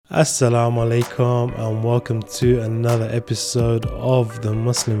Assalamu alaikum and welcome to another episode of the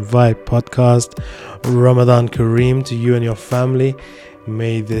Muslim Vibe podcast. Ramadan Kareem to you and your family.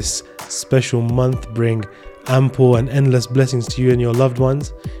 May this special month bring ample and endless blessings to you and your loved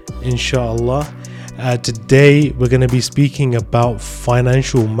ones, inshallah. Today we're going to be speaking about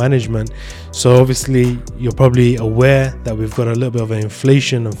financial management. So obviously you're probably aware that we've got a little bit of an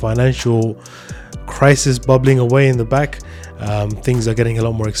inflation and financial crisis bubbling away in the back. Things are getting a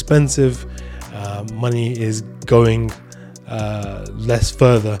lot more expensive. Money is going less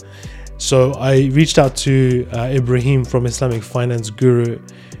further. So I reached out to Ibrahim from Islamic Finance Guru,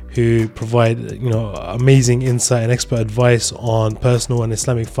 who provide amazing insight and expert advice on personal and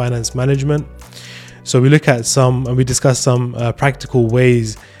Islamic finance management. So we look at and we discuss some practical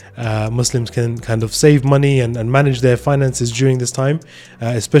ways Muslims can kind of save money and manage their finances during this time,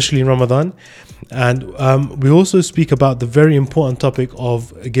 especially in Ramadan. And we also speak about the very important topic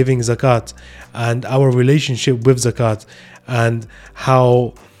of giving zakat and our relationship with zakat, and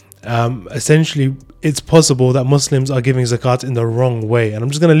how essentially it's possible that Muslims are giving zakat in the wrong way. And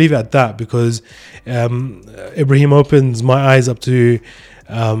I'm just going to leave it at that because Ibrahim opens my eyes up to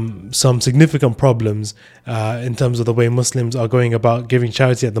some significant problems in terms of the way Muslims are going about giving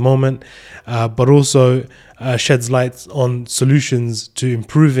charity at the moment, but also sheds light on solutions to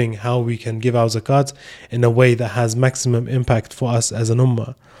improving how we can give our zakat in a way that has maximum impact for us as an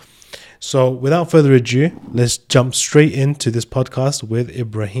ummah. So without further ado, let's jump straight into this podcast with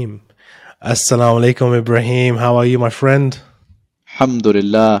Ibrahim. Assalamu alaikum, Ibrahim. How are you, my friend?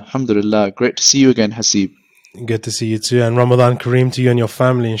 Alhamdulillah. Great to see you again, Hasib. Good to see you too, and Ramadan Kareem to you and your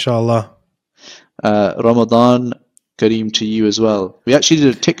family, inshallah. Ramadan Kareem to you as well. We actually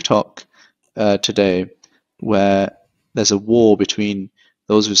did a TikTok today where there's a war between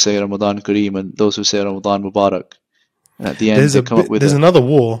those who say Ramadan Kareem and those who say Ramadan Mubarak. And at the end, there's another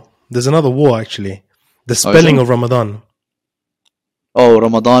war. There's another war actually. The spelling of Ramadan. Oh,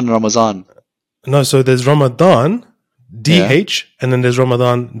 Ramazan. No, so there's Ramadan, D-H, and then there's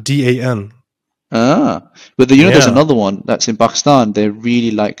Ramadan, D-A-N. But there's another one that's in Pakistan. They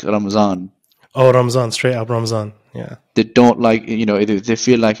really like Ramazan. Oh, Ramazan, straight up Ramazan. Yeah. They don't like, they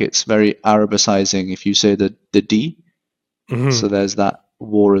feel like it's very Arabicizing if you say the D. Mm-hmm. So there's that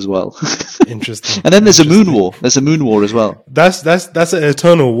war as well. Interesting. And then there's a moon war. There's a moon war as well. That's an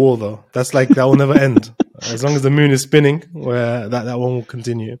eternal war though. That's like, that will never end. As long as the moon is spinning, where that one will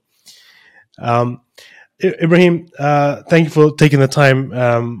continue. Ibrahim, thank you for taking the time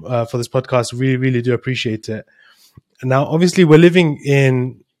for this podcast. We really do appreciate it. Now, obviously, we're living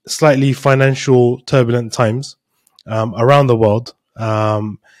in slightly financial turbulent times around the world.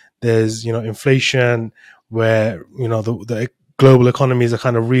 There's, inflation where, the global economies are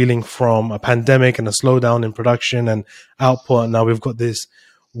kind of reeling from a pandemic and a slowdown in production and output. Now we've got this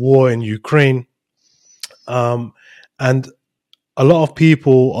war in Ukraine. And a lot of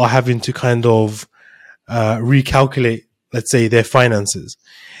people are having to kind of recalculate, let's say, their finances.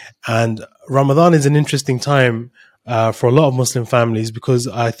 And Ramadan is an interesting time for a lot of Muslim families because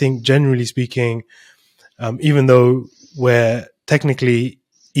I think, generally speaking, even though we're technically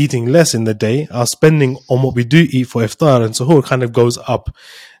eating less in the day, our spending on what we do eat for iftar and suhoor kind of goes up.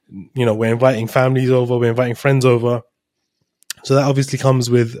 We're inviting families over, we're inviting friends over. So that obviously comes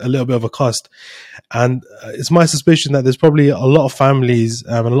with a little bit of a cost. And it's my suspicion that there's probably a lot of families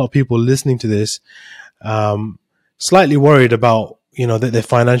and a lot of people listening to this slightly worried about, their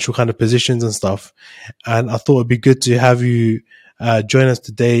financial kind of positions and stuff. And I thought it'd be good to have you join us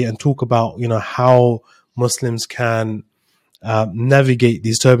today and talk about, how Muslims can navigate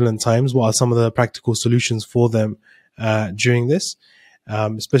these turbulent times. What are some of the practical solutions for them during this,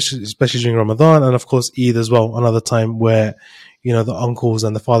 especially during Ramadan, and of course Eid as well, another time where the uncles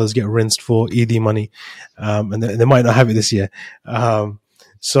and the fathers get rinsed for Eid money, and they might not have it this year.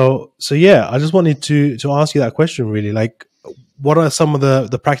 So yeah, I just wanted to ask you that question really, like, what are some of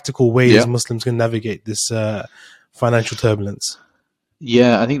the practical ways Muslims can navigate this financial turbulence?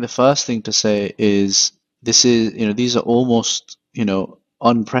 Yeah, I think the first thing to say is these are almost,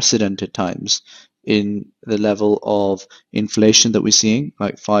 unprecedented times in the level of inflation that we're seeing,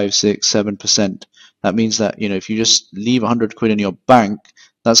 like 5, 6, 7%. That means that, if you just leave 100 quid in your bank,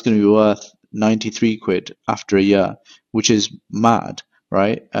 that's going to be worth 93 quid after a year, which is mad,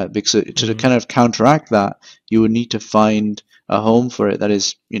 right? Because to kind of counteract that, you would need to find a home for it that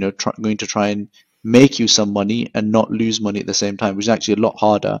is, going to try and make you some money and not lose money at the same time, which is actually a lot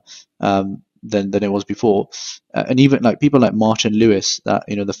harder than it was before. And even like people like Martin Lewis, that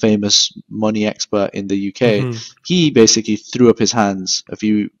the famous money expert in the UK, he basically threw up his hands a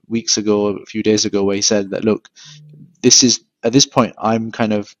few days ago, where he said that, look, this is at this point, I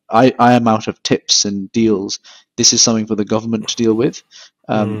am out of tips and deals. This is something for the government to deal with.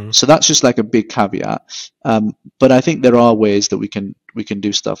 So that's just like a big caveat. But I think there are ways that we can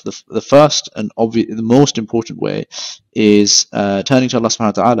do stuff. The first and the most important way is turning to Allah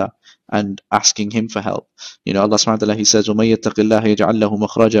subhanahu wa ta'ala and asking Him for help. Allah subhanahu wa ta'ala, He says, وَمَن يَتَّقِ اللَّهَ يَجْعَل لَّهُ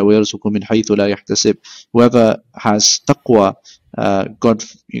مَخْرَجًا وَيَرْزُقْهُ مِنْ حَيْثُ لَا يَحْتَسِبُ. Whoever has taqwa, God,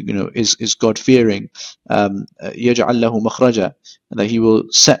 is God fearing, يَجْعَل لَّهُ مَخْرَجًا, that He will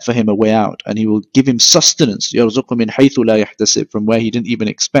set for him a way out, and He will give him sustenance, يَرْزُقْهُ مِنْ حَيْثُ لَا يَحْتَسِبُ, from where he didn't even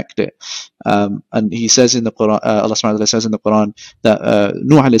expect it. And He says in the Quran, Allah subhanahu wa ta'ala says in the Quran that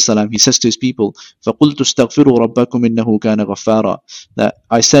Nuh alayhi salam, he says to his people, فَقُلْتُ اسْتَغْفِرُوا رَبَّكُمْ إِنَّهُ كَانَ غَفَّارًا, that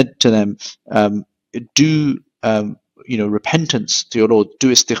I said to them, do repentance to your Lord,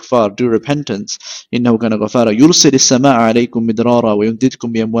 do istighfar, do repentance. إنه كان غفارا يرسل السماء عليكم مدرارا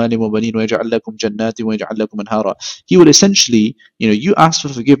ويمددكم بأموال وبنين ويجعل لكم جنات ويجعل لكم أنهارا. He will essentially, you ask for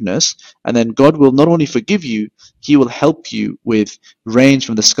forgiveness, and then God will not only forgive you, He will help you with rains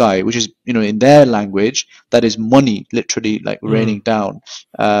from the sky, which is, in their language, that is money, literally like raining down,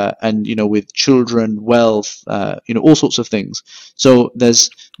 and with children, wealth, all sorts of things. So there's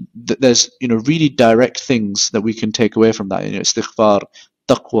really direct things that we can take away from that. Istighfar,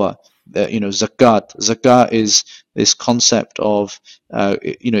 taqwa, zakat. Zakat is this concept of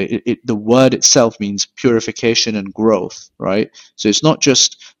the word itself means purification and growth, right? So it's not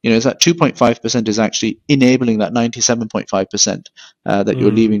just, it's that 2.5% is actually enabling that 97.5% that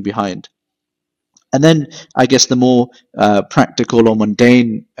you're leaving behind. And then I guess the more practical or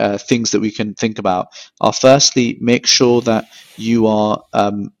mundane things that we can think about are, firstly, make sure that you are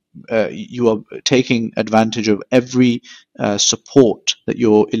taking advantage of every support that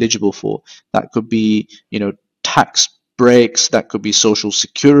you're eligible for. That could be, tax breaks, that could be social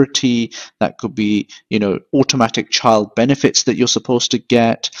security, that could be, automatic child benefits that you're supposed to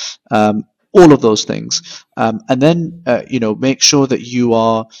get. All of those things, and then make sure that you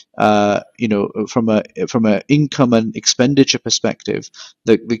are, from a income and expenditure perspective,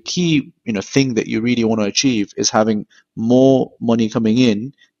 the key thing that you really want to achieve is having more money coming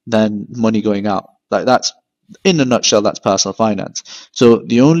in than money going out. Like, that's, in a nutshell, that's personal finance. So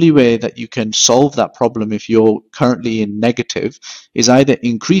the only way that you can solve that problem if you're currently in negative is either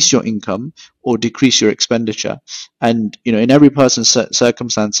increase your income or decrease your expenditure. And in every person's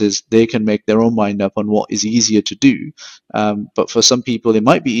circumstances, they can make their own mind up on what is easier to do. But for some people, it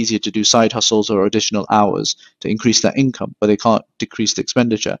might be easier to do side hustles or additional hours to increase their income, but they can't decrease the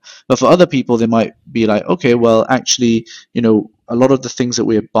expenditure. But for other people, they might be like, okay, well, actually, a lot of the things that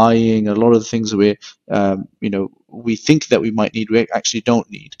we're buying, a lot of the things that we think that we might need, we actually don't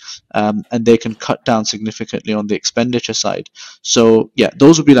need, and they can cut down significantly on the expenditure side. So yeah,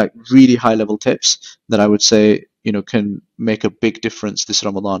 those would be like really high level tips that I would say can make a big difference this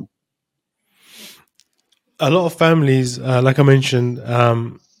Ramadan. A lot of families, like I mentioned,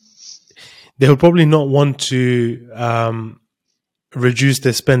 they will probably not want to reduce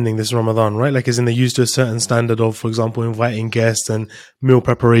their spending this Ramadan, right? Like, as in, they're used to a certain standard of, for example, inviting guests and meal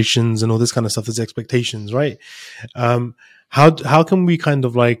preparations and all this kind of stuff. There's expectations, right? How can we kind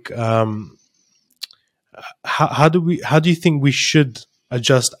of like, how do you think we should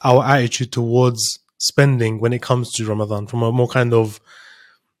adjust our attitude towards spending when it comes to Ramadan from a more kind of,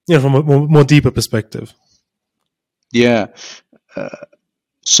 from a more deeper perspective? Yeah.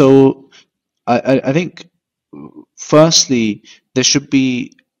 So I think, firstly, there should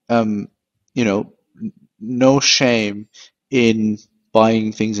be, no shame in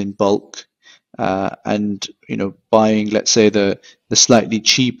buying things in bulk, and buying, let's say, the slightly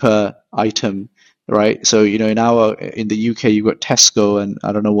cheaper item, right? So in the UK, you've got Tesco, and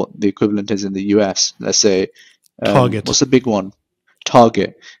I don't know what the equivalent is in the US. Let's say Target. What's the big one?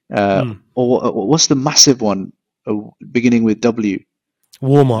 Target. Or what's the massive one beginning with W?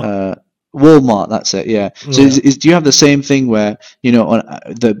 Walmart. Walmart, that's it. Yeah. So do you have the same thing where on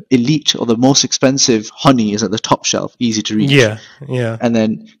the elite or the most expensive honey is at the top shelf, easy to reach? Yeah. And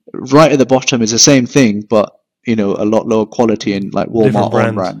then right at the bottom is the same thing, but a lot lower quality in like Walmart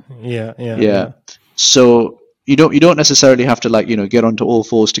own brand. Yeah. So you don't necessarily have to get onto all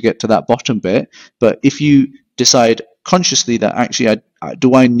fours to get to that bottom bit, but if you decide consciously that actually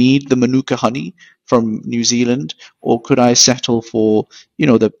do I need the Manuka honey from New Zealand, or could I settle for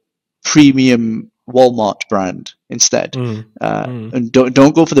the premium Walmart brand instead? And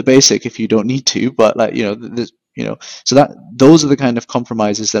don't go for the basic if you don't need to, but so that those are the kind of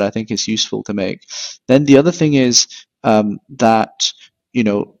compromises that I think is useful to make. Then the other thing is that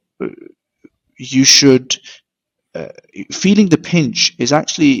you should feeling the pinch is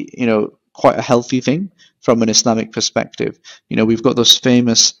actually quite a healthy thing. from an Islamic perspective. We've got those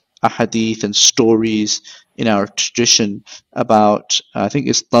famous ahadith and stories in our tradition about, I think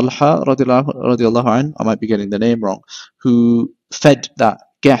it's Talha radiallahu anh, I might be getting the name wrong, who fed that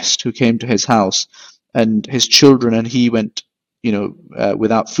guest who came to his house, and his children and he went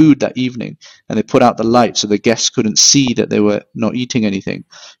without food that evening, and they put out the light so the guests couldn't see that they were not eating anything.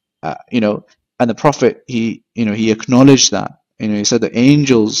 And the Prophet, he acknowledged that. He said the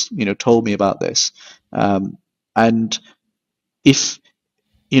angels, told me about this. And if,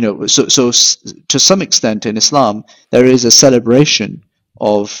 so to some extent in Islam, there is a celebration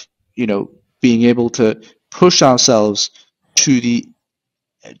of, being able to push ourselves to the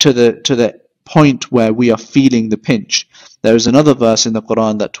point where we are feeling the pinch. There is another verse in the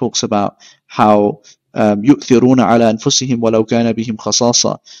Quran that talks about how يُؤْثِرُونَ عَلَى أَنفُسِهِمْ وَلَوْ كَانَ بِهِمْ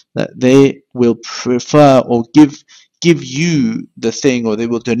خَصَاصَةٌ, that they will prefer or give you the thing, or they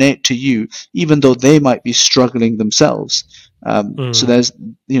will donate to you even though they might be struggling themselves. So there's,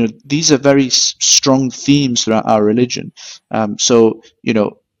 these are very strong themes throughout our religion. So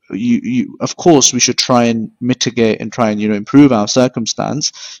of course we should try and mitigate and try and improve our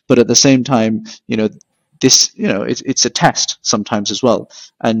circumstance, but at the same time, this, it's a test sometimes as well.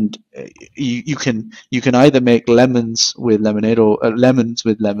 And you can either make lemons with lemonade, or lemons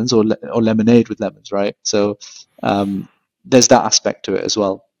with lemons, or lemonade with lemons, right? So there's that aspect to it as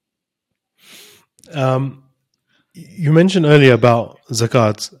well. You mentioned earlier about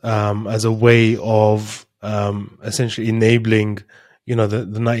zakat as a way of essentially enabling the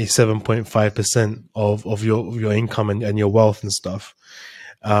 97.5% of your income and your wealth and stuff.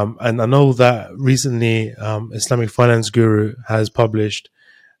 And I know that recently Islamic Finance Guru has published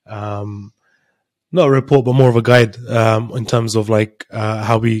not a report but more of a guide in terms of like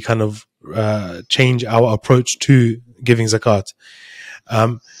how we kind of change our approach to giving zakat.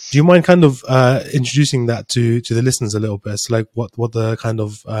 Do you mind kind of introducing that to the listeners a little bit? So like what the kind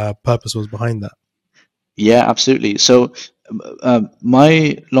of purpose was behind that? Yeah, absolutely. So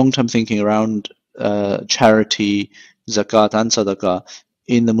my long-term thinking around charity, zakat and sadaqah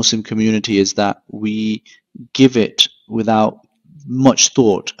in the Muslim community is that we give it without much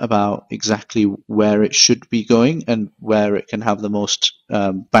thought about exactly where it should be going and where it can have the most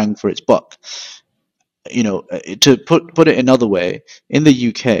bang for its buck. To put it another way, in the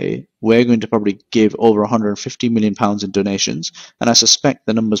UK, we're going to probably give over 150 million pounds in donations, and I suspect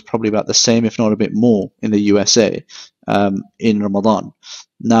the number's probably about the same, if not a bit more, in the USA in Ramadan.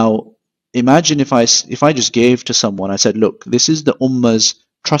 Now, imagine if I just gave to someone, I said, look, this is the Ummah's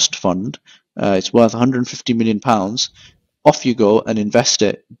trust fund, it's worth 150 million pounds. Off you go and invest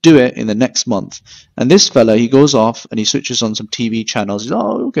it. Do it in the next month. And this fella, he goes off and he switches on some TV channels. He's,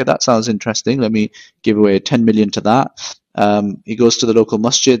 oh, okay, that sounds interesting. Let me give away 10 million to that. He goes to the local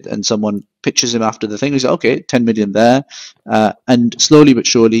masjid and someone pitches him after the thing. He's like, okay, 10 million there. And slowly but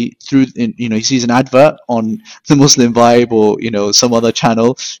surely, he sees an advert on the Muslim Vibe or, some other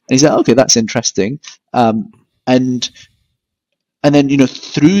channel. And he's like, okay, that's interesting. And then,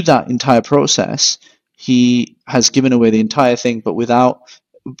 through that entire process, he has given away the entire thing, but the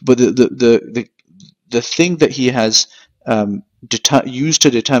thing that he has used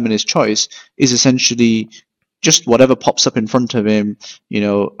to determine his choice is essentially just whatever pops up in front of him,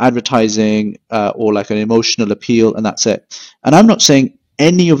 advertising or like an emotional appeal, and that's it. And I'm not saying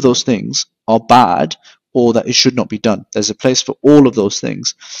any of those things are bad or that it should not be done. There's a place for all of those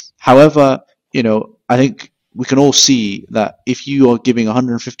things. However, I think we can all see that if you are giving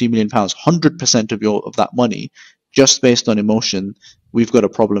 150 million pounds, 100% of that money, just based on emotion, we've got a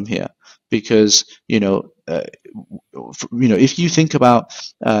problem here. Because if you think about,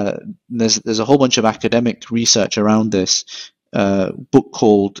 there's a whole bunch of academic research around this book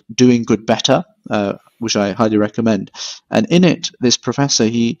called Doing Good Better, which I highly recommend. And in it, this professor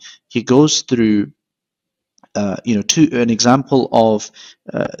he goes through an example of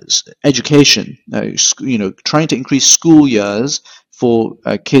education, trying to increase school years for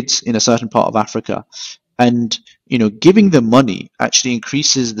kids in a certain part of Africa. And, giving them money actually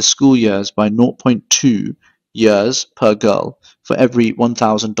increases the school years by 0.2 years per girl for every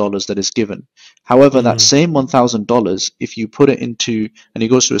 $1,000 that is given. However, that same $1,000, if you put it into, and he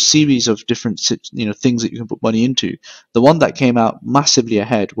goes through a series of different, things that you can put money into, the one that came out massively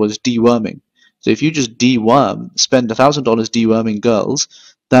ahead was deworming. So if you just spend $1,000 deworming girls,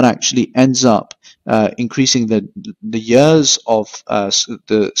 that actually ends up increasing the years of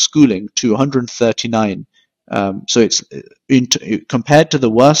the schooling to 139. So it's compared to the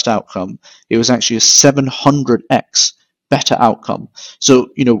worst outcome, it was actually a 700x better outcome. So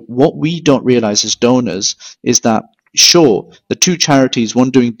what we don't realize as donors is that, sure, the two charities,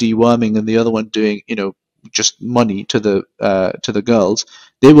 one doing deworming and the other one doing just money to the girls,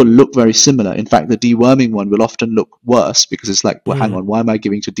 they will look very similar. In fact, the deworming one will often look worse because it's like, well, hang Mm, on, why am I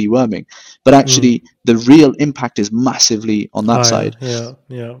giving to deworming? But mm. actually, the real impact is massively on that Higher. side. Yeah.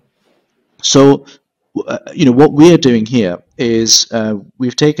 Yeah. So, what we are doing here is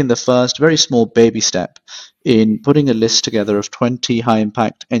we've taken the first very small baby step in putting a list together of 20 high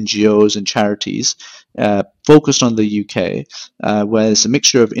impact NGOs and charities focused on the UK, where there's a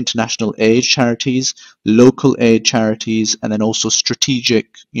mixture of international aid charities, local aid charities, and then also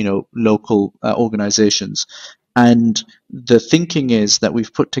strategic, local organizations. And the thinking is that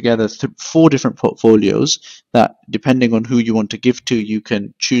we've put together four different portfolios that, depending on who you want to give to, you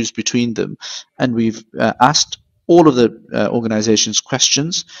can choose between them. And we've asked all of the organizations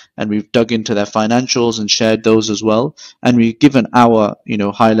questions, and we've dug into their financials and shared those as well. And we've given our,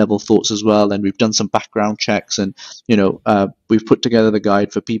 high level thoughts as well. And we've done some background checks, and we've put together the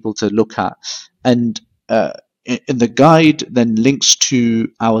guide for people to look at. And in the guide then links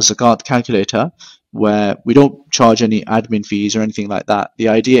to our Zakat calculator, where we don't charge any admin fees or anything like that. The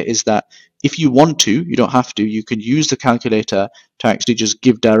idea is that if you want to, you don't have to, you can use the calculator to actually just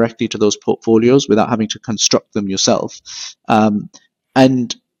give directly to those portfolios without having to construct them yourself.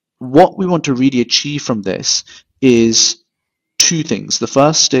 And what we want to really achieve from this is two things. The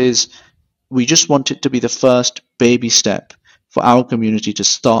first is we just want it to be the first baby step for our community to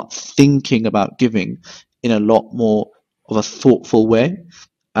start thinking about giving in a lot more of a thoughtful way.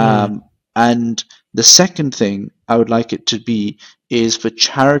 Mm, And the second thing I would like it to be is for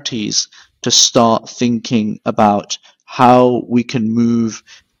charities to start thinking about how we can move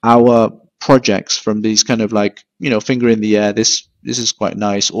our projects from these kind of like, finger in the air, this is quite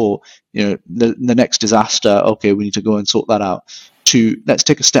nice, or the next disaster, okay, we need to go and sort that out, to let's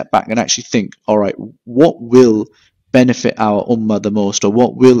take a step back and actually think, all right, what will benefit our ummah the most, or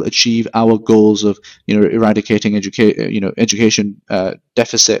what will achieve our goals of eradicating education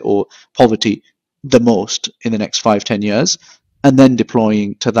deficit or poverty the most in the next 5-10 years, and then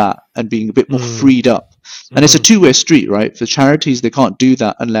deploying to that and being a bit more mm, freed up. And it's a mhm. two-way street, right? For charities, they can't do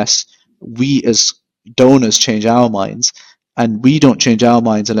that unless we as donors change our minds, and we don't change our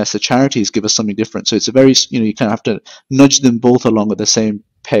minds unless the charities give us something different. So it's a very, you kind of have to nudge them both along at the same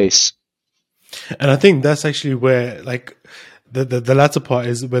pace. And I think that's actually where, like, the latter part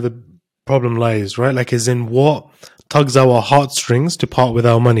is where the problem lies, right? Like, is in what tugs our heartstrings to part with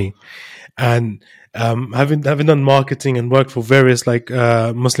our money. And having done marketing and worked for various like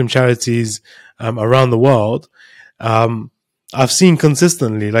Muslim charities around the world, um, I've seen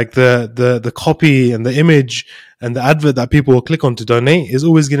consistently like the copy and the image and the advert that people will click on to donate is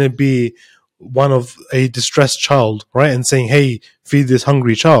always going to be one of a distressed child, right? And saying, "Hey, feed this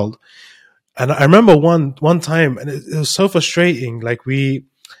hungry child." And I remember one time, and it was so frustrating. Like we,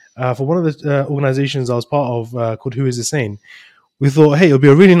 for one of the organizations I was part of, called Who Is Hussein, we thought, hey, it would be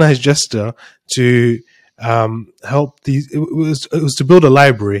a really nice gesture to help these. It was to build a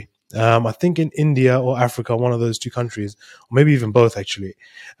library. I think in India or Africa, one of those two countries, or maybe even both, actually.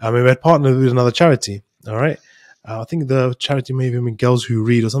 We had partnered with another charity. All right, I think the charity may have been Girls Who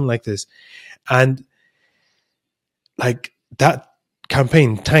Read or something like this, and like that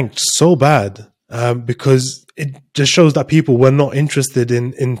campaign tanked so bad because it just shows that people were not interested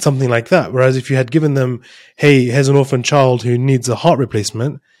in something like that. Whereas if you had given them, hey, here's an orphan child who needs a heart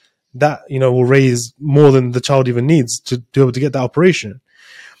replacement, that will raise more than the child even needs to be able to get that operation.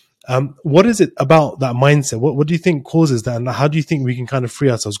 What is it about that mindset? What do you think causes that, and how do you think we can kind of free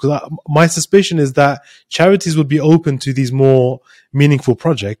ourselves? Because my suspicion is that charities would be open to these more meaningful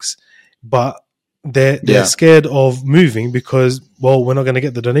projects, but they're Yeah. scared of moving because, well, we're not going to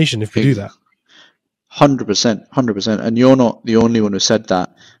get the donation if we do that. 100%, 100%. And you're not the only one who said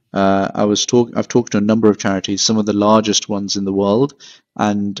that. I've talked to a number of charities, some of the largest ones in the world,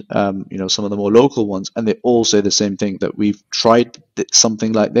 and some of the more local ones, and they all say the same thing, that we've tried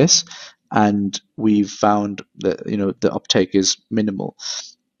something like this, and we've found that the uptake is minimal.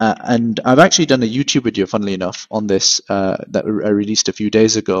 And I've actually done a YouTube video, funnily enough, on this that I released a few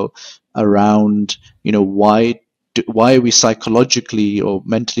days ago, around why are we psychologically or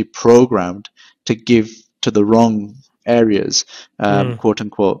mentally programmed to give to the wrong areas, Mm, quote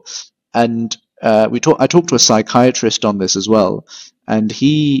unquote. And I talked to a psychiatrist on this as well, and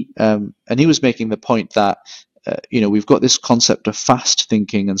he was making the point that we've got this concept of fast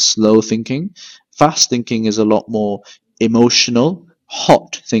thinking and slow thinking. Fast thinking is a lot more emotional,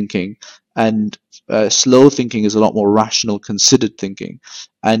 hot thinking, and slow thinking is a lot more rational, considered thinking.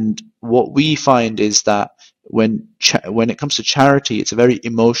 And what we find is that when it comes to charity, it's a very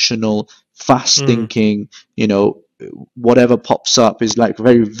emotional, fast mm, thinking, whatever pops up is like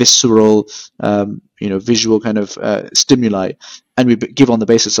very visceral, visual kind of stimuli, and we give on the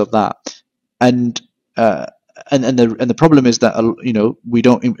basis of that. And uh, and the problem is that we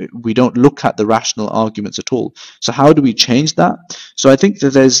don't look at the rational arguments at all. So how do we change that? So I think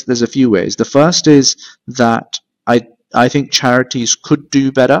that there's a few ways. The first is that I think charities could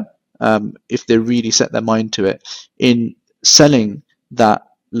do better, if they really set their mind to it, in selling that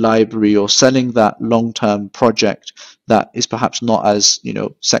library or selling that long-term project that is perhaps not as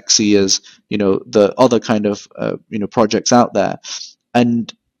sexy as the other kind of projects out there.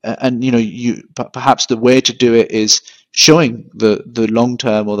 And perhaps the way to do it is showing the long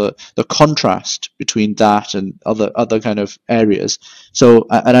term, or the contrast between that and other kind of areas. So,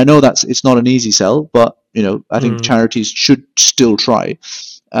 and I know it's not an easy sell, but I think charities should still try.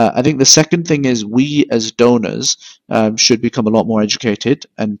 I think the second thing is we as donors should become a lot more educated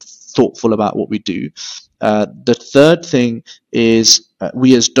and thoughtful about what we do. The third thing is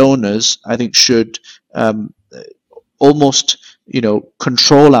we as donors, I think, should almost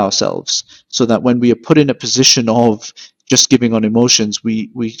control ourselves, so that when we are put in a position of just giving on emotions, we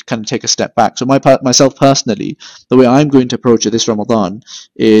kind of take a step back. So myself personally, the way I'm going to approach it this Ramadan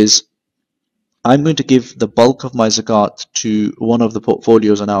is I'm going to give the bulk of my zakat to one of the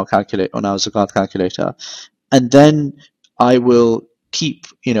portfolios on our zakat calculator, and then I will keep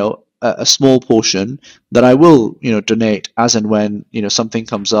a small portion that I will donate as and when something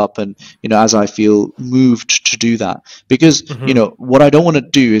comes up, and as I feel moved to do that. Because what I don't want to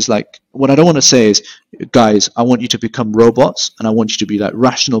do is what I don't want to say is, guys, I want you to become robots, and I want you to be like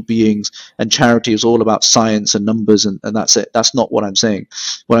rational beings, and charity is all about science and numbers, and that's it. That's not what I'm saying.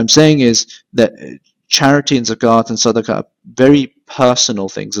 What I'm saying is that charity and zakat and sadaqah are very personal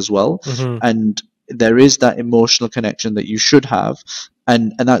things as well, and there is that emotional connection that you should have,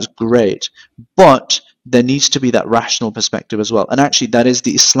 and that's great, but there needs to be that rational perspective as well. And actually, that is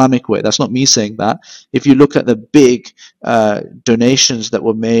the Islamic way. That's not me saying that. If you look at the big donations that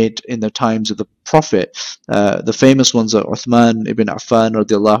were made in the times of the Prophet, the famous ones are Uthman ibn Affan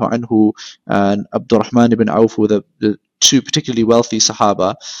radiallahu anhu and Abdurrahman ibn Auf, were the two particularly wealthy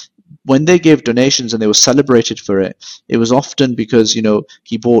Sahaba. When they gave donations and they were celebrated for it, it was often because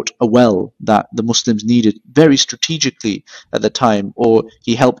he bought a well that the Muslims needed very strategically at the time, or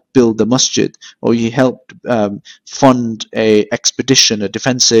he helped build the masjid, or he helped fund a expedition, a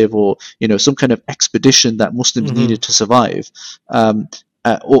defensive, or some kind of expedition that Muslims needed to survive. And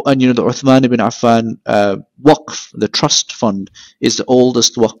the Uthman ibn Affan Waqf, the trust fund, is the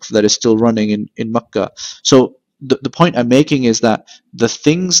oldest Waqf that is still running in Mecca. So the point I'm making is that the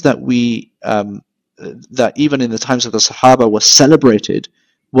things that that even in the times of the Sahaba were celebrated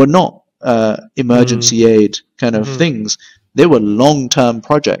were not emergency aid kind of things. They were long-term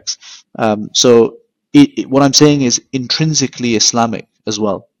projects. So what I'm saying is intrinsically Islamic as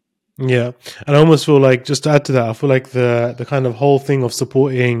well. Yeah, and I almost feel like, just to add to that, I feel like the kind of whole thing of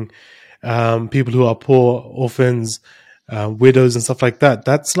supporting people who are poor, orphans, widows, and stuff like that,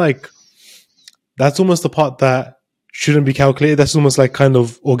 that's almost the part that shouldn't be calculated. That's almost like kind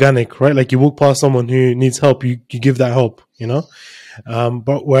of organic, right? Like you walk past someone who needs help, you give that help,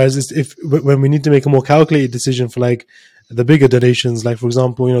 but whereas when we need to make a more calculated decision for like the bigger donations, like for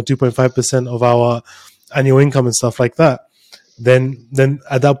example, 2.5% of our annual income and stuff like that, then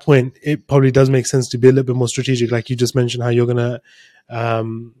at that point it probably does make sense to be a little bit more strategic, like you just mentioned, how you're gonna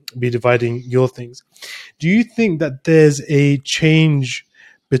be dividing your things. Do you think that there's a change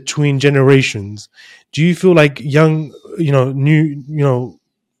between generations? Do you feel like young, new,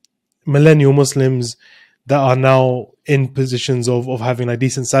 millennial Muslims that are now in positions of having like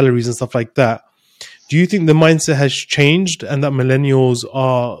decent salaries and stuff like that, do you think the mindset has changed and that millennials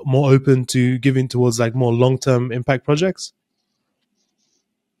are more open to giving towards like more long-term impact projects?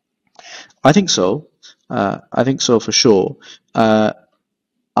 I think so. I think so for sure. I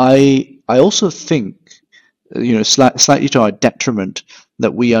also think, slightly to our detriment,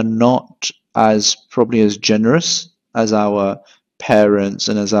 that we are not probably as generous as our parents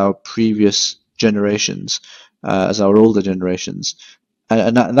and as our previous generations, as our older generations,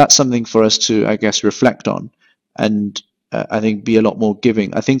 and that's something for us to, I guess, reflect on, and I think be a lot more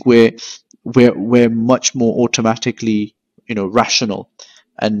giving. I think we're much more automatically, rational,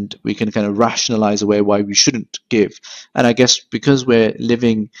 and we can kind of rationalize away why we shouldn't give. And I guess because we're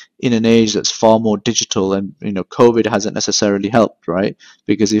living in an age that's far more digital, and COVID hasn't necessarily helped, right?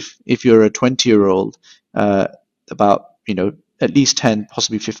 Because if you're a 20-year-old, about at least 10,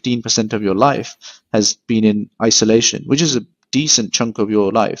 possibly 15% of your life has been in isolation, which is a decent chunk of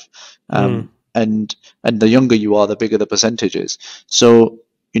your life. And the younger you are, the bigger the percentage is. So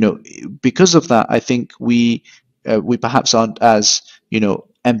because of that, I think we we perhaps aren't as,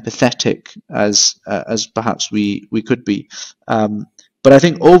 empathetic as perhaps we could be. But I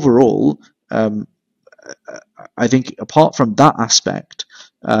think overall, um, I think apart from that aspect,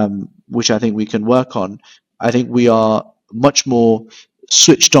 which I think we can work on, I think we are much more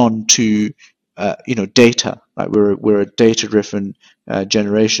switched on to data. Right? We're a data-driven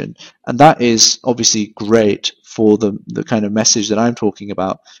generation, and that is obviously great for the kind of message that I'm talking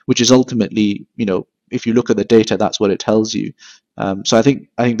about, which is ultimately, if you look at the data, that's what it tells you. So I think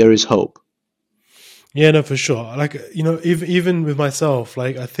there is hope. Yeah, no, for sure. Like, even with myself,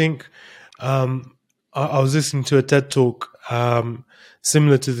 like, I think I was listening to a TED talk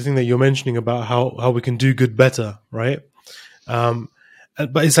similar to the thing that you're mentioning about how we can do good better, right?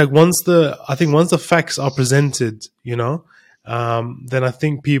 But it's like I think once the facts are presented, then I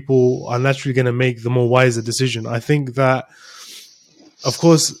think people are naturally going to make the more wiser decision. I think that, of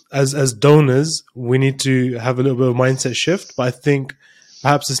course, as donors, we need to have a little bit of mindset shift. But I think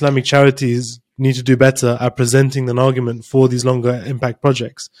perhaps Islamic charities need to do better at presenting an argument for these longer impact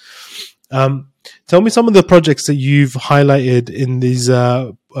projects. Tell me some of the projects that you've highlighted in these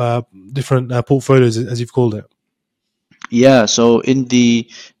different portfolios, as you've called it. Yeah, so in the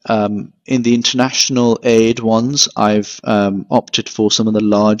international aid ones, I've opted for some of the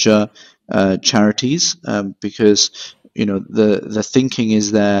larger charities, because the thinking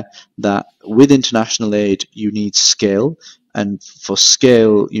is there that with international aid you need scale, and for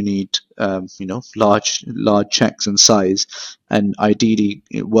scale you need large checks and size, and ideally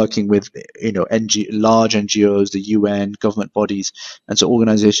working with large NGOs, the UN, government bodies, and so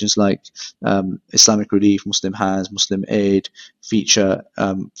organizations like Islamic Relief, Muslim Hands, Muslim Aid feature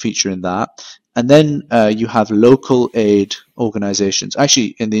in that. And then you have local aid organizations.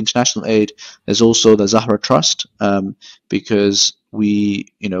 Actually, in the international aid, there's also the Zahra Trust, because we're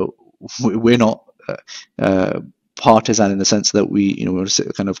not partisan in the sense that we want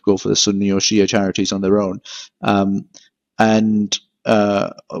to kind of go for the Sunni or Shia charities on their own. And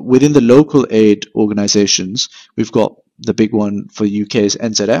within the local aid organizations, we've got the big one for UK's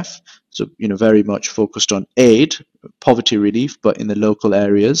NZF, so very much focused on aid, poverty relief, but in the local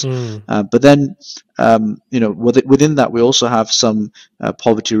areas. But then within that, we also have some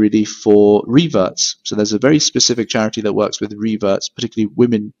poverty relief for reverts. So there's a very specific charity that works with reverts, particularly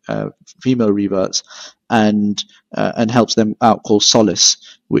women, female reverts, and helps them out, called Solace,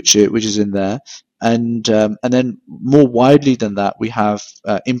 which is in there. And then more widely than that, we have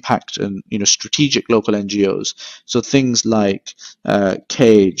impact and strategic local NGOs. So things like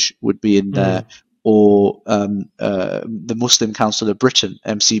Cage would be in there, or the Muslim Council of Britain,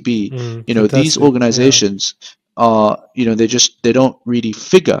 MCB. These organizations are they don't really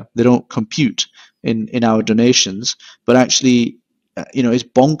figure, they don't compute in our donations, but actually it's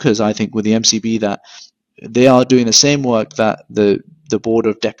bonkers, I think, with the MCB that they are doing the same work that the Board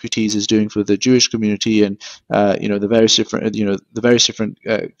of Deputies is doing for the Jewish community, and the various different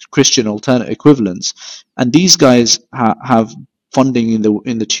Christian alternate equivalents, and these guys have funding to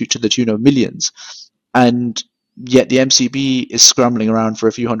the tune of millions, and yet the MCB is scrambling around for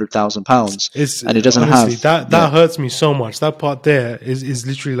a few £100,000, and it doesn't honestly, have that hurts me so much. That part there is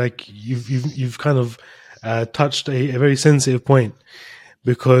literally like you've kind of touched a very sensitive point,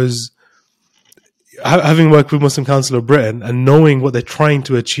 because having worked with Muslim Council of Britain and knowing what they're trying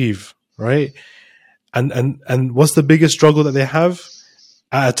to achieve, right? And what's the biggest struggle that they have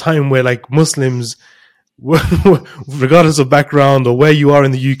at a time where, like, Muslims, regardless of background or where you are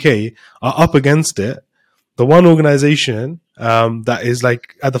in the UK, are up against it. The one organization that is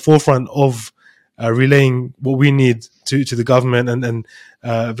like at the forefront of relaying what we need to the government and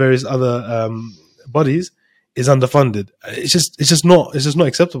various other bodies is underfunded. It's just not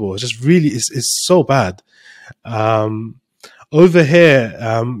acceptable. It's just really it's so bad. Over here,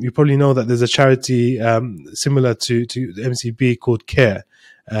 you probably know that there's a charity similar to the MCB called CAIR,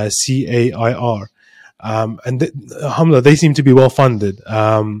 CAIR, and alhamdulillah, they seem to be well funded,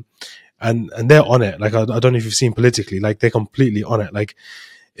 and they're on it. Like, I don't know if you've seen politically, like, they're completely on it. Like,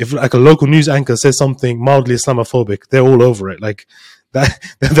 if like a local news anchor says something mildly Islamophobic, they're all over it. Like, that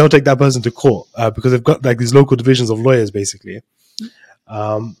they'll take that person to court because they've got like these local divisions of lawyers, basically.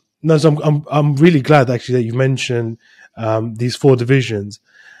 No, so I'm really glad actually that you mentioned these four divisions,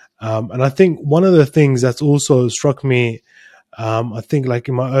 and I think one of the things that's also struck me, I think like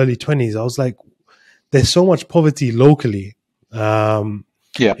in my early 20s, I was like, there's so much poverty locally in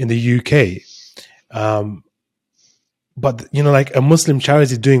the UK. But like a Muslim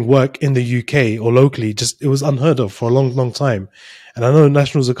charity doing work in the UK or locally, it was unheard of for a long, long time. And I know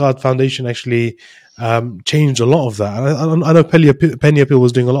National Zakat Foundation actually changed a lot of that. And I know Penny Appeal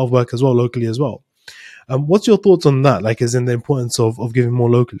was doing a lot of work as well, locally as well. What's your thoughts on that? Like, as in the importance of giving more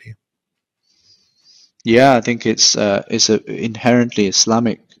locally? Yeah, I think it's a inherently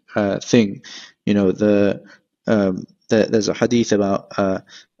Islamic thing. You know, there's a hadith about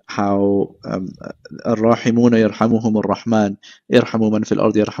how الراحمون يرحمهم الرحمن ارحموا من في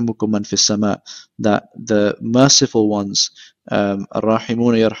الأرض يرحمكم من في السماء, that the merciful ones,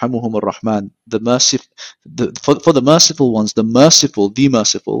 الراحمون يرحمهم الرحمن, for the merciful ones, the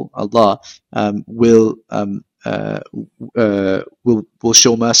merciful Allah will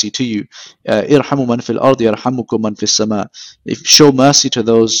show mercy to you. ارحموا من في الأرض يرحمكم من في السماء. If show mercy to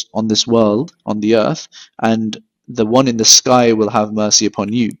those on this world, on the earth, and the one in the sky will have mercy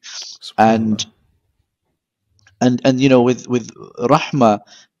upon you. And you know, with rahma,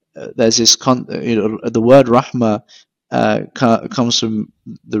 there's this the word rahma comes from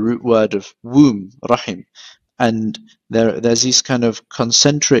the root word of womb, rahim, and there's these kind of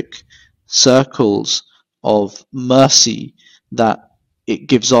concentric circles of mercy that it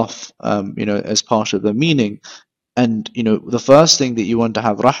gives off, you know, as part of the meaning. And you know, the first thing that you want to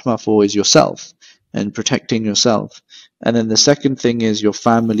have rahmah for is yourself and protecting yourself. And then the second thing is your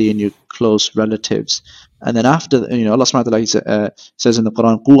family and your close relatives. And then after, you know, Allah subhanahu wa ta'ala says in the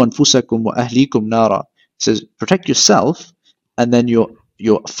Quran, قُوا أَنفُسَكُمْ وَأَهْلِيكُمْ نَارًا. It says, protect yourself and then your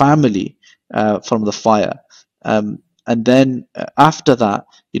family from the fire. And then after that,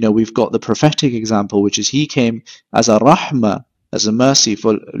 you know, we've got the prophetic example, which is he came as a rahmah, as a mercy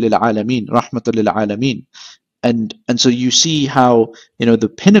for lil alameen, rahmatul lil alameen. And so you see how, you know, the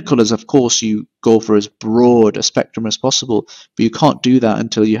pinnacle is, of course, you go for as broad a spectrum as possible, but you can't do that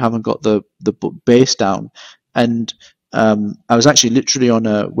until you haven't got the base down. And I was actually literally on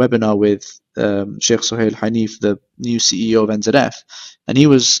a webinar with Sheikh Suhail Hanif, the new CEO of NZF, and he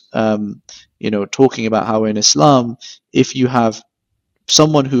was, you know, talking about how in Islam, if you have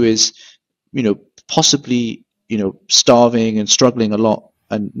someone who is, you know, possibly, you know, starving and struggling a lot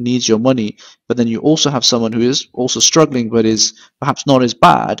and needs your money, but then you also have someone who is also struggling but is perhaps not as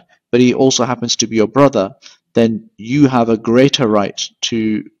bad, but he also happens to be your brother, then you have a greater right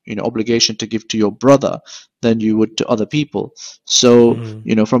to, you know, obligation to give to your brother than you would to other people. So,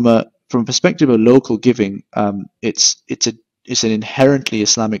 you know, from a perspective of local giving, it's an inherently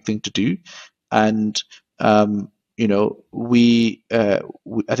Islamic thing to do, and you know,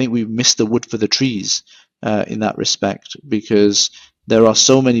 I think we missed the wood for the trees in that respect, because there are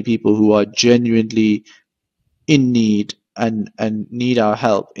so many people who are genuinely in need and need our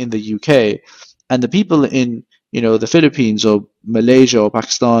help in the UK, and the people in, you know, the Philippines or Malaysia or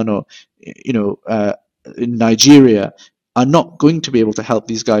Pakistan or, you know, in Nigeria are not going to be able to help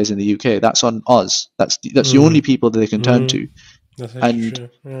these guys in the UK. That's on us. That's the only people that they can turn to. And True.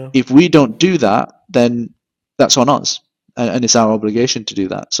 Yeah. if we don't do that, then that's on us, and it's our obligation to do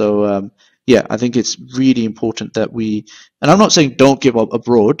that. So yeah, I think it's really important that we, and I'm not saying don't give up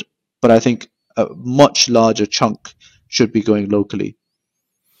abroad, but I think a much larger chunk should be going locally.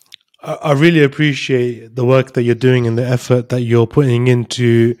 I really appreciate the work that you're doing and the effort that you're putting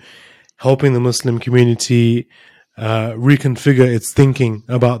into helping the Muslim community reconfigure its thinking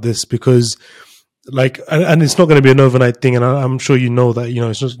about this, because like, and it's not going to be an overnight thing, and I'm sure you know that, you know,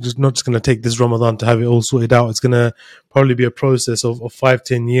 it's not just going to take this Ramadan to have it all sorted out. It's going to probably be a process of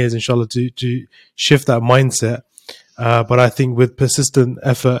 5-10 years, inshallah, to shift that mindset. But I think with persistent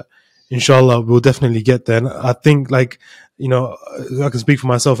effort, inshallah, we'll definitely get there. And I think, like, you know, I can speak for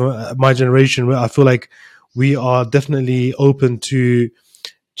myself, my generation, I feel like we are definitely open to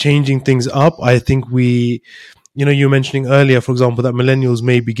changing things up. I think you know, you were mentioning earlier, for example, that millennials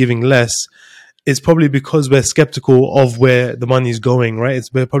may be giving less. It's probably because we're skeptical of where the money is going, right?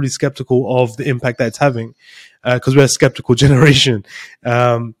 We're probably skeptical of the impact that it's having, because we're a skeptical generation.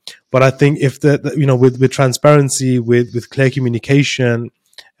 But I think if you know, with transparency, with clear communication,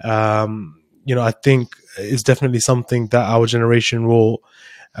 you know, I think it's definitely something that our generation will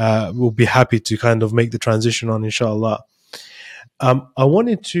be happy to kind of make the transition on, inshallah. I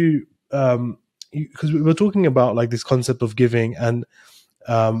wanted to, because we were talking about like this concept of giving and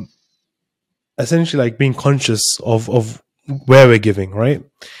essentially like being conscious of where we're giving, right?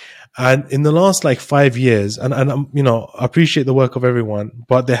 And in the last like 5 years, and you know, I appreciate the work of everyone,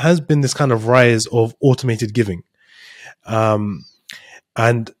 but there has been this kind of rise of automated giving, and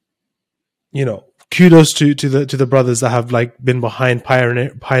you know, kudos to the brothers that have like been behind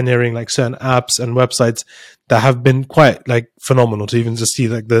pioneering like certain apps and websites that have been quite like phenomenal to even just see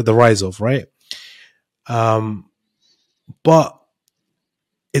like the rise of, right? But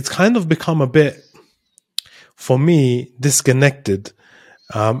it's kind of become a bit, for me, disconnected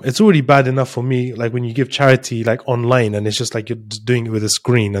It's already bad enough for me, like when you give charity like online and it's just like you're just doing it with a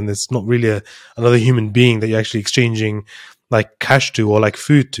screen and it's not really another human being that you're actually exchanging like cash to or like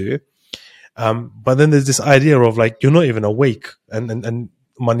food to. But then there's this idea of like you're not even awake and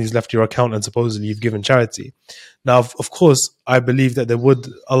money's left your account and supposedly you've given charity. Now, of course, I believe that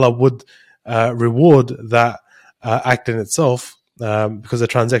Allah would reward that act in itself because the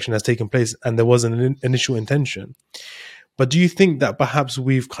transaction has taken place and there was an initial intention. But do you think that perhaps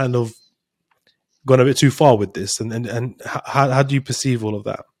we've kind of gone a bit too far with this? And how do you perceive all of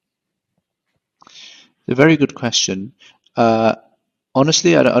that? A very good question.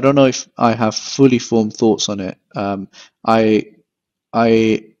 Honestly, I don't know if I have fully formed thoughts on it. I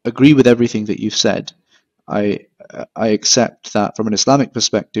agree with everything that you've said. I accept that from an Islamic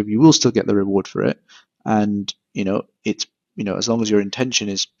perspective, you will still get the reward for it, and it's as long as your intention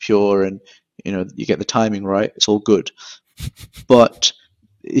is pure and you get the timing right, it's all good. But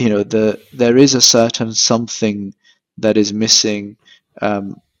there is a certain something that is missing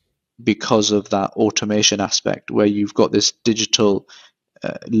because of that automation aspect, where you've got this digital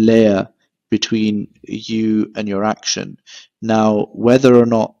layer between you and your action. Now, whether or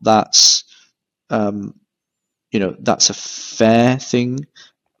not that's that's a fair thing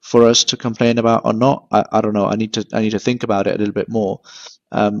for us to complain about or not, I don't know. I need to think about it a little bit more.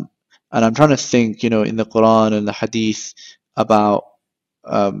 And I'm trying to think, in the Quran and the Hadith about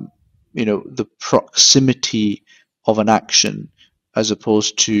the proximity of an action as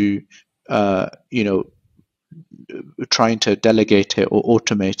opposed to trying to delegate it or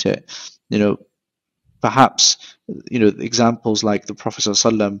automate it. Perhaps examples like the Prophet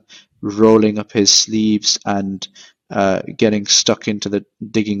ﷺ rolling up his sleeves and getting stuck into the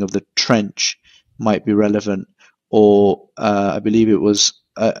digging of the trench might be relevant, or I believe it was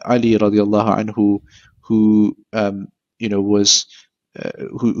Ali radiallahu anhu who was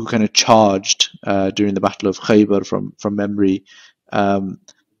who kind of charged during the Battle of Khaybar from memory,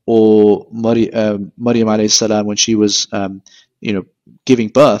 or Maryam alayhi salam when she was giving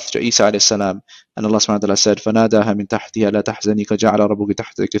birth to Isa alayhi salam, and Allah subhanahu wa ta'ala said, فَنَادَاهَا مِن تَحْتِهَا لَا تَحْزَنِي كَجَعَلَ رَبُّكِ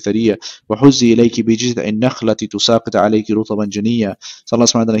تَحْتَكِ ثَرِيًّا وَحُزِّي إِلَيْكِ بِجِذْعِ النَّخْلَةِ تُسَاقِطْ عَلَيْكِ رُطَبًا جَنِيًّا. So Allah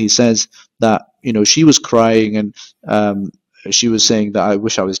subhanahu wa ta'ala, He says that she was crying and she was saying that I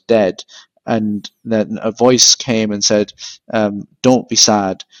wish I was dead, and then a voice came and said, don't be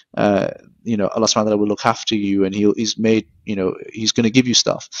sad, Allah subhanahu wa ta'ala will look after you, and He's made, He's going to give you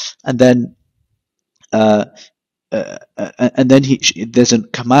stuff. And then there's a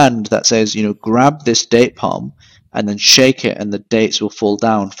command that says, grab this date palm and then shake it, and the dates will fall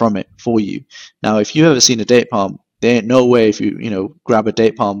down from it for you. Now, if you've ever seen a date palm, there ain't no way if you grab a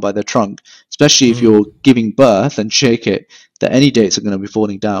date palm by the trunk, especially if you're giving birth, and shake it, that any dates are going to be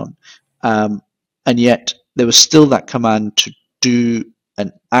falling down. And yet there was still that command to do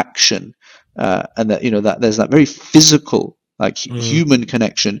an action, and that that there's that very physical, like human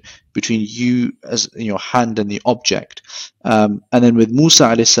connection between you as your hand and the object. And then with Musa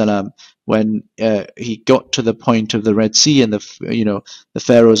alayhi salam, when he got to the point of the Red Sea and the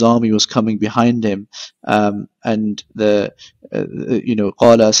Pharaoh's army was coming behind him, and the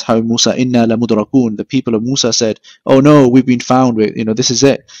قال أصحاب موسى إنا لمدركون, the people of Musa said, oh no, we've been found, this is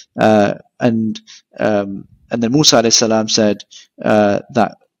it. And then Musa alayhi salam said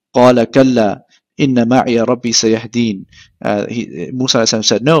that قال كلا Inna ma'iya Rabbi sayahdeen. Musa alayhi salam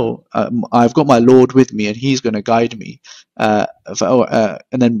said, no, I've got my Lord with me and He's going to guide me. And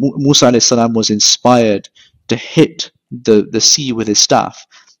then Musa alayhi salam was inspired to hit the sea with his staff.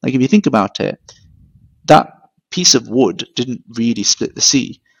 Like, if you think about it, that piece of wood didn't really split the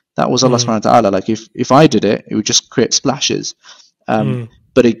sea. That was Allah subhanahu wa ta'ala. Like, if I did it, it would just create splashes.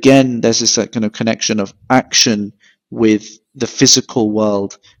 But again, there's this kind of connection of action with the physical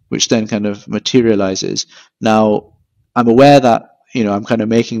world, which then kind of materializes. Now, I'm aware that, I'm kind of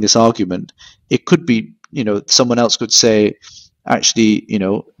making this argument. It could be, someone else could say, actually,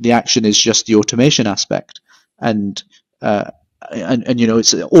 the action is just the automation aspect. And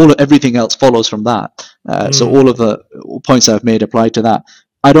it's everything else follows from that. So all of the points I've made apply to that.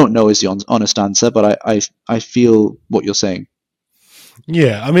 I don't know is the honest answer, but I feel what you're saying.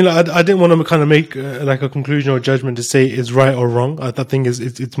 Yeah, I mean, I didn't want to kind of make like a conclusion or judgment to say it's right or wrong. I think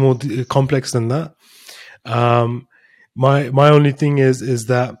it's more complex than that. My only thing is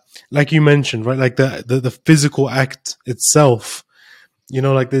that, like you mentioned, right, like the physical act itself,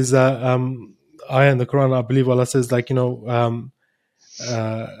 like there's that ayah in the Quran, I believe Allah says, like, you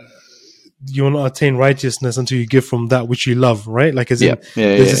will not attain righteousness until you give from that which you love, right? Like, there's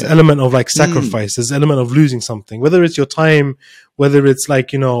this element of like sacrifice, there's an element of losing something, whether it's your time, whether it's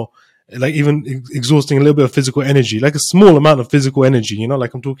like, like even exhausting a little bit of physical energy, like a small amount of physical energy, you know,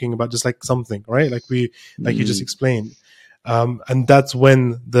 like I'm talking about just like something, right? Like you just explained. And that's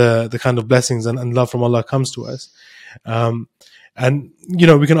when the kind of blessings and love from Allah comes to us. And, you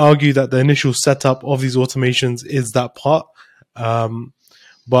know, we can argue that the initial setup of these automations is that part.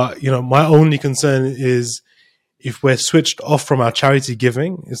 But, you know, my only concern is if we're switched off from our charity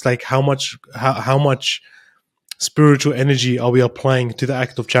giving, it's like how much spiritual energy are we applying to the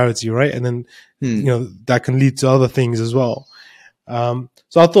act of charity, right? And then, you know, that can lead to other things as well.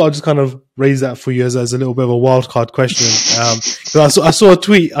 So I thought I'd just kind of raise that for you as a little bit of a wild card question. Because I saw a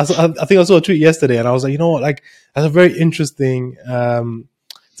tweet. I think I saw a tweet yesterday, and I was like, you know what? Like, that's a very interesting.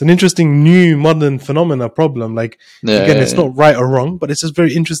 It's an interesting new modern phenomena problem. Like, again, it's not right or wrong, but it's just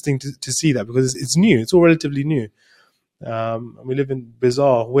very interesting to see that because it's new. It's all relatively new. And we live in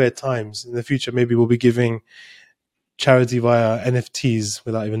bizarre, weird times. In the future, maybe we'll be giving charity via NFTs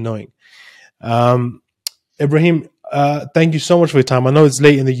without even knowing. Ibrahim, thank you so much for your time. I know it's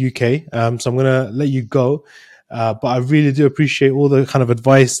late in the UK, so I'm going to let you go. But I really do appreciate all the kind of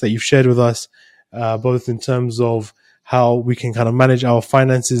advice that you've shared with us, both in terms of how we can kind of manage our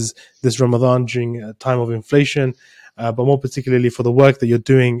finances this Ramadan during a time of inflation, but more particularly for the work that you're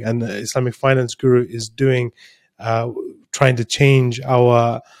doing and the Islamic Finance Guru is doing, trying to change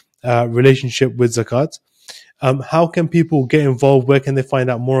our relationship with zakat. How can people get involved? Where can they find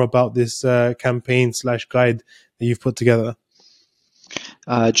out more about this campaign/guide that you've put together?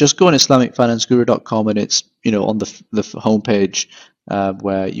 Just go on IslamicFinanceGuru.com, and it's, you know, on the homepage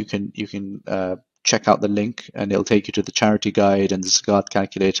where you can check out the link, and it'll take you to the charity guide and the zakat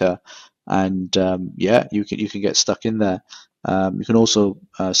calculator, and you can get stuck in there. You can also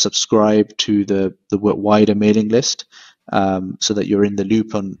subscribe to the wider mailing list, so that you're in the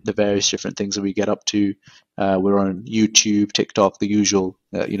loop on the various different things that we get up to. We're on YouTube, TikTok, the usual.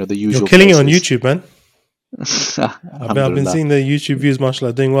 The usual. You're killing places. it on YouTube, man. I've been seeing the YouTube views,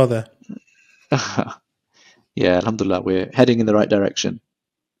 mashallah, doing well there. Yeah, alhamdulillah, we're heading in the right direction.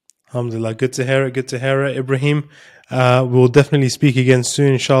 Alhamdulillah, good to hear it. Ibrahim, we'll definitely speak again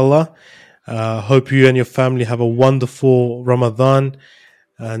soon, inshallah. Hope you and your family have a wonderful Ramadan,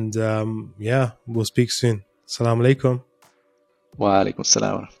 and we'll speak soon. Assalamu alaikum. Wa alaikum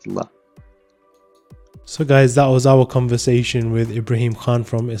assalam wa rahmatullah. So guys, that was our conversation with Ibrahim Khan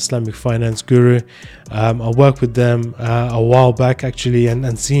from Islamic Finance Guru. I worked with them a while back actually,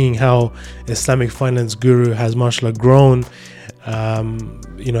 and seeing how Islamic Finance Guru has mashallah grown,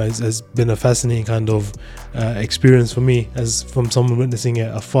 has been a fascinating kind of experience for me as from someone witnessing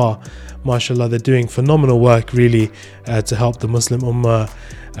it afar. Mashallah, they're doing phenomenal work really to help the Muslim Ummah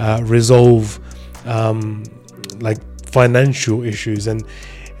resolve like financial issues, and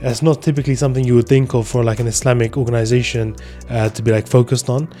that's not typically something you would think of for like an Islamic organization to be like focused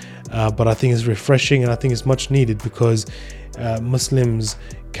on, but I think it's refreshing, and I think it's much needed because Muslims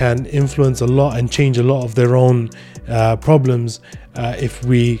can influence a lot and change a lot of their own problems if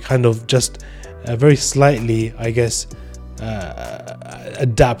we kind of just very slightly, I guess,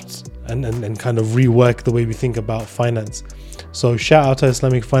 adapt and kind of rework the way we think about finance. So shout out to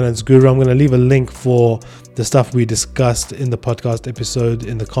Islamic Finance Guru. I'm going to leave a link for the stuff we discussed in the podcast episode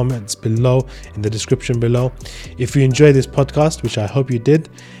in the comments below, in the description below. If you enjoyed this podcast, which I hope you did,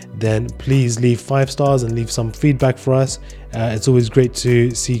 then please leave 5 stars and leave some feedback for us. It's always great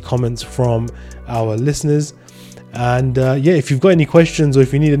to see comments from our listeners. And if you've got any questions or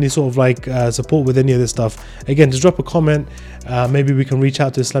if you need any sort of like support with any of this stuff, again, just drop a comment. Maybe we can reach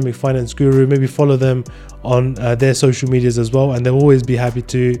out to Islamic Finance Guru, maybe follow them on their social medias as well, and they'll always be happy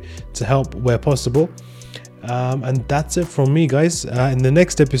to help where possible. And that's it from me, guys. In the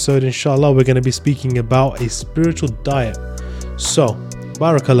next episode, inshallah, we're going to be speaking about a spiritual diet. So,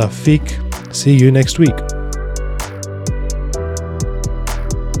 barakallah feek. See you next week.